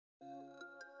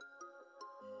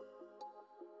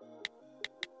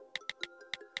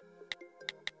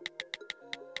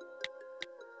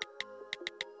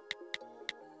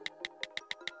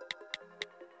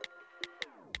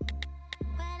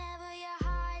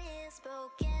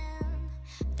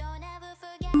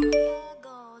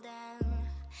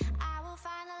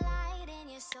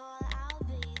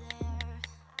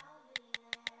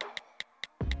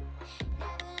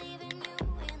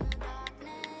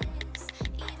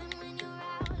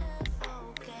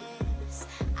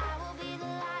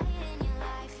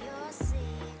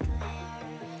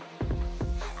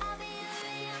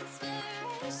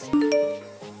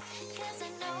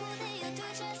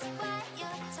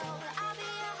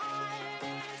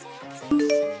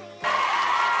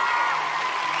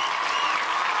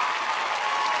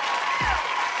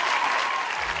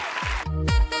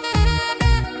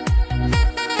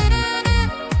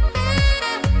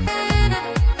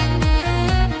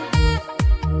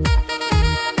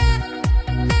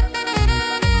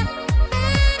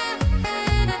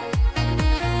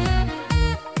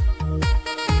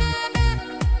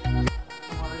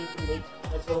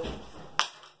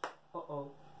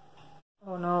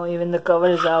even the cover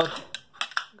is out.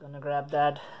 Gonna grab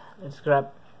that. Let's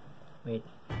grab. Wait,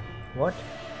 what?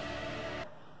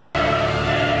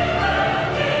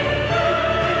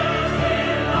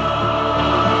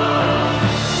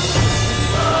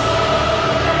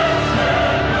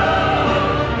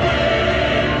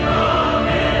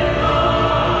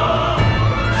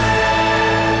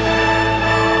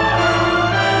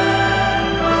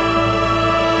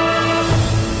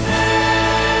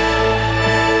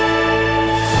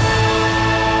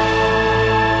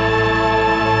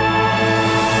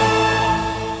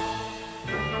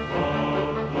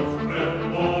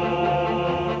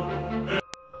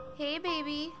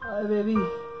 Hi baby,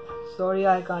 sorry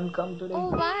I can't come today. Oh,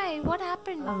 why? What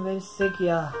happened? I'm very sick,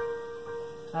 yeah.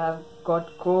 I've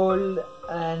got cold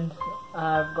and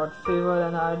I've got fever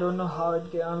and I don't know how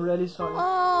it came. I'm really sorry.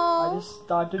 Oh. I just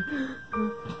started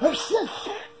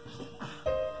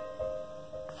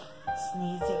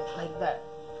sneezing like that.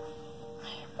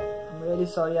 I'm really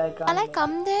sorry I can't. Shall I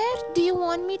come there? Do you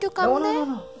want me to come there?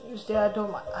 No. You stay at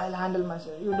home. I'll handle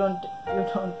myself. You don't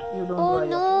Oh worry.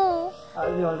 no. Okay?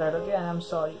 I'll be alright, okay? And I'm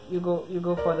sorry. You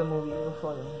go for the movie.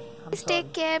 Please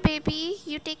take care, baby.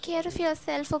 You take care of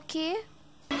yourself, okay?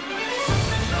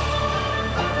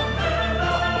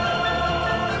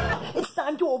 It's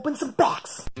time to open some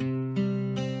packs.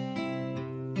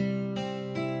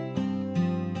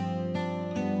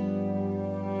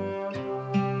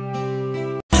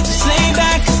 Just lay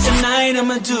back, 'cause tonight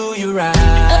I'ma do you right.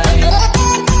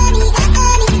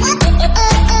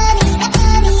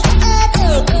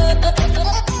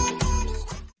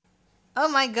 Oh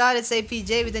my god, it's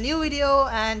APJ with a new video,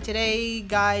 and today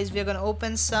guys we're gonna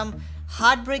open some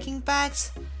heartbreaking packs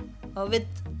with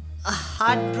a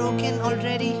heart broken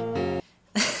already.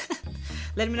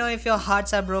 Let me know if your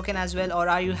hearts are broken as well, or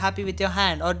are you happy with your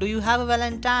hand, or do you have a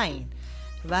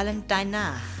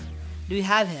Valentina? Do you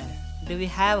have her? Do we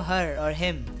have her or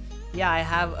him? Yeah, I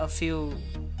have a few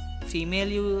female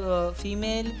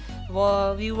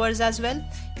viewers as well.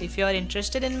 If you are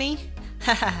interested in me,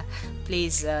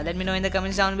 please let me know in the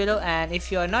comments down below, and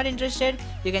if you are not interested,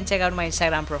 you can check out my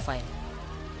Instagram profile.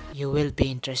 You will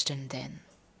be interested then.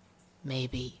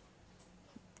 Maybe.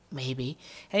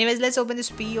 Anyways, let's open this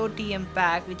POTM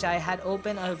pack, which I had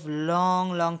opened a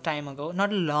long time ago.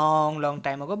 Not a long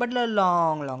time ago, but a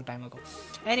long time ago.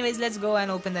 Anyways, let's go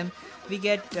and open them. We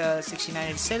get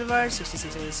 69 silver,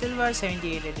 66 silver,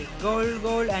 78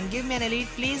 gold, and give me an elite.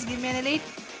 Please give me an elite.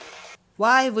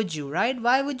 Why would you, right?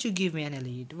 Why would you give me an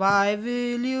elite? Why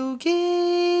will you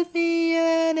give me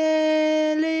an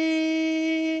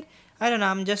elite? I don't know,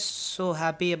 I'm just so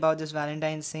happy about this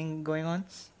Valentine's thing going on.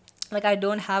 Like, I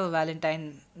don't have a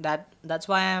Valentine, that's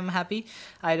why I'm happy.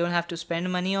 I don't have to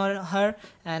spend money on her,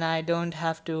 and I don't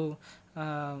have to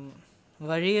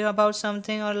worry about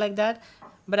something or like that.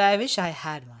 But I wish I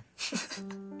had one.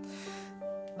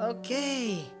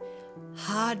 Okay,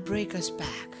 Heartbreakers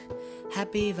pack.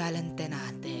 Happy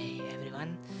Valentine Day,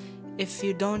 everyone. If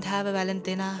you don't have a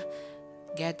Valentina,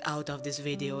 get out of this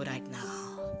video right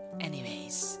now.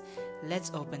 Anyways,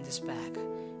 let's open this pack.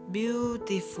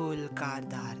 Beautiful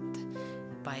card art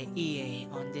by EA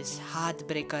on this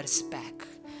Heartbreakers pack.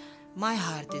 My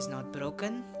heart is not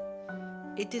broken.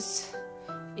 It is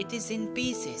in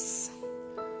pieces.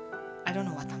 I don't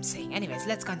know what I'm saying. Anyways,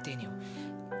 let's continue.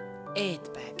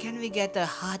 8 pack. Can we get a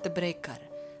Heartbreaker?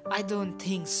 I don't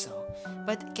think so.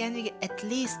 But can we at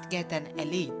least get an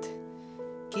elite?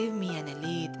 Give me an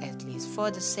elite at least,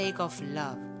 for the sake of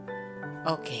love.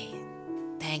 Okay,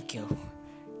 thank you.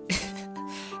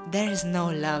 There is no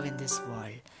love in this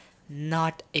world.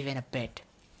 Not even a bit.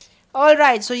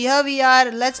 Alright, so here we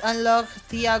are. Let's unlock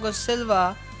Thiago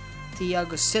Silva,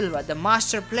 the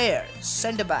master player,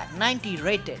 centre back, 90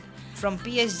 rated, from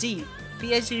PSG.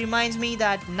 PSG reminds me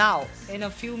that now, in a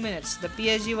few minutes, the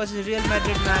PSG vs Real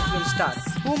Madrid match will start.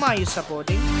 Whom are you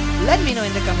supporting? Let me know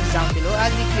in the comments down below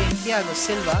as we claim Thiago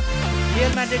Silva. Real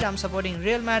Madrid, I'm supporting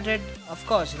Real Madrid. Of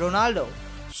course, Ronaldo.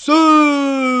 So,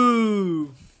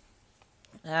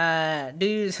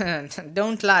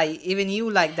 don't lie. Even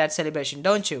you like that celebration,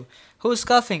 don't you? Who's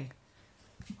coughing?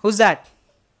 Who's that?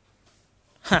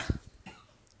 Huh?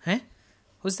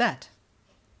 Who's that?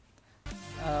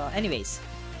 Anyways.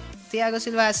 Thiago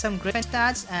Silva has some great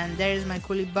stats, and there is my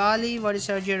Koulibaly. What is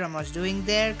Sergio Ramos doing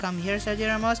there? Come here, Sergio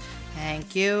Ramos.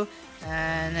 Thank you.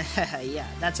 And yeah,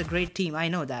 that's a great team. I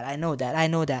know that.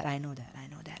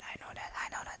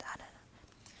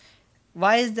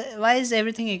 Why is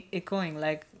everything echoing?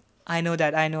 Like, I know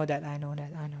that.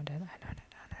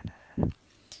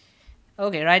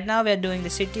 Okay, right now we are doing the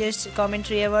shittiest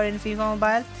commentary ever in FIFA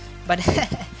Mobile, but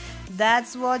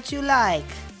that's what you like,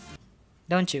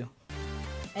 don't you?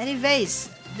 Anyways,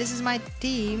 this is my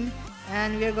team,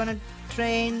 and we're gonna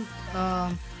train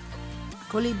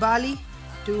Koulibaly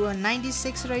to a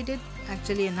 96 rated,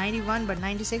 actually a 91 but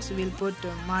 96. We'll put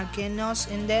Marquinhos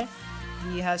in there.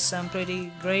 He has some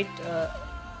pretty great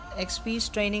XPs,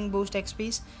 training boost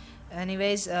XPs.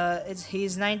 Anyways,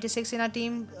 he's 96 in our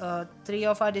team. 3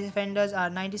 of our defenders are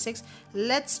 96.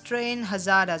 Let's train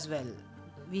Hazard as well.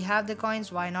 We have the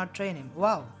coins, why not train him?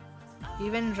 Wow,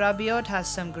 even Rabiot has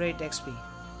some great XP.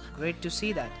 Great to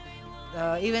see that.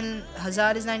 Even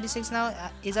Hazard is 96 now.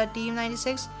 Is our team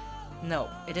 96? No,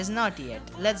 it is not yet.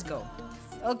 Let's go.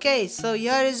 Okay, so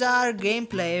here is our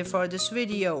gameplay for this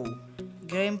video.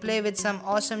 Gameplay with some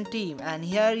awesome team, and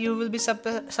here you will be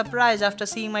surprised after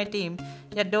seeing my team.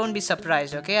 Yeah, don't be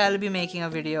surprised, okay? I'll be making a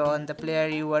video on the player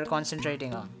you were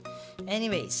concentrating on.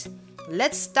 Anyways,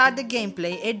 let's start the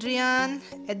gameplay. Adrian.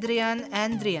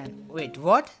 Wait,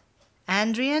 what?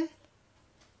 Andrian?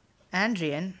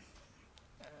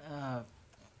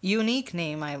 Unique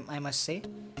name, I must say.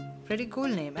 Pretty cool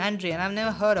name, Andrian. I've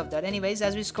never heard of that. Anyways,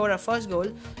 as we score our first goal,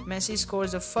 Messi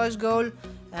scores the first goal,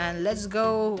 and let's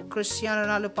go. Cristiano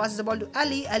Ronaldo passes the ball to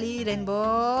Ali,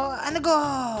 rainbow, and a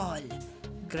goal.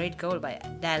 Great goal by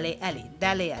Dele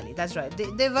Ali. That's right.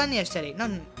 They won yesterday. No,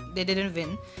 they didn't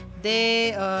win.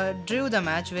 They drew the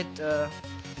match with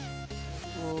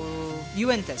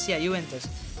Juventus. Yeah, Juventus.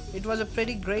 It was a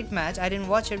pretty great match. I didn't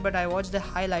watch it, but I watched the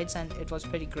highlights, and it was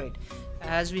pretty great.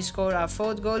 As we score our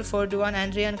fourth goal, 4-1.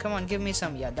 Andrian, come on, give me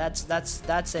some. Yeah, that's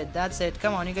it.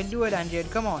 Come on, you can do it, Andrian.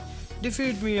 Come on,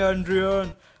 defeat me,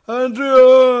 Andrian.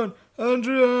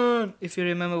 If you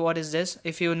remember what is this,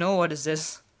 if you know what is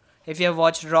this, if you have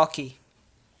watched Rocky.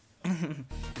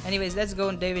 Anyways, let's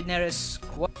go. David Neres.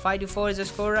 5-4 is the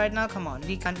score right now. Come on,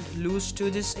 we can't lose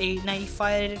to this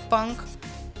 895 rated punk.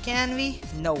 Can we?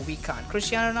 No, we can't.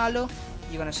 Cristiano Ronaldo,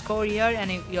 you're gonna score here,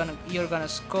 and you're gonna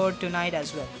score tonight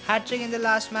as well. Hat-trick in the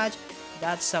last match.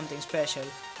 That's something special.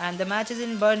 And the match is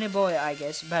in Bernabeu, I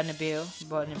guess. Bernabeu,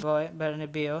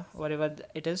 whatever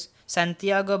it is.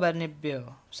 Santiago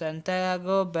Bernabeu.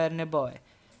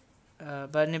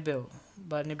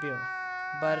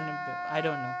 I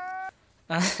don't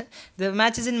know. The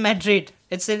match is in Madrid.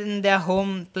 It's in their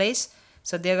home place,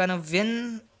 so they're gonna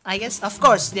win, I guess. Of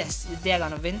course, yes, they're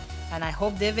gonna win, and I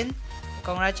hope they win.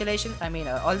 Congratulations, I mean,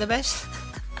 all the best.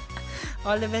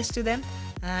 All the best to them.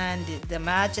 And the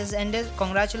match has ended.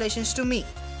 Congratulations to me,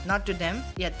 not to them.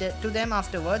 Yeah, to them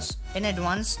afterwards, in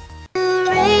advance.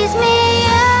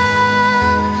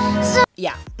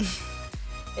 Yeah.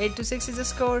 8-6 is the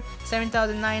score.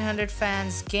 7,900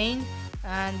 fans gained,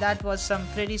 and that was some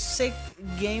pretty sick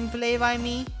gameplay by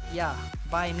me. Yeah,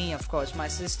 by me, of course. My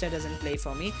sister doesn't play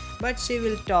for me, but she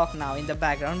will talk now in the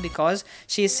background because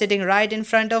she is sitting right in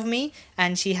front of me,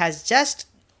 and she has just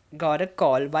got a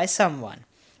call by someone.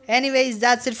 Anyways,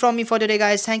 that's it from me for today,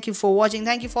 guys. Thank you for watching.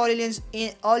 Thank you for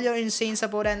all your insane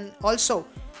support, and also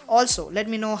let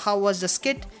me know how was the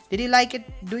skit. Did you like it?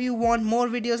 Do you want more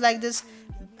videos like this?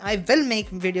 I will make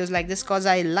videos like this because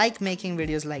I like making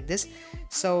videos like this.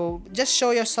 So just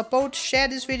show your support. Share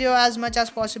this video as much as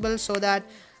possible so that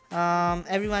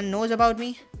everyone knows about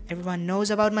me, everyone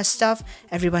knows about my stuff,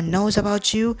 everyone knows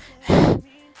about you and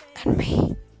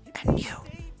me and you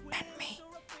and me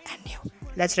and you.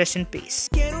 Let's rest in peace.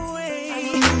 Get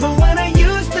away, but when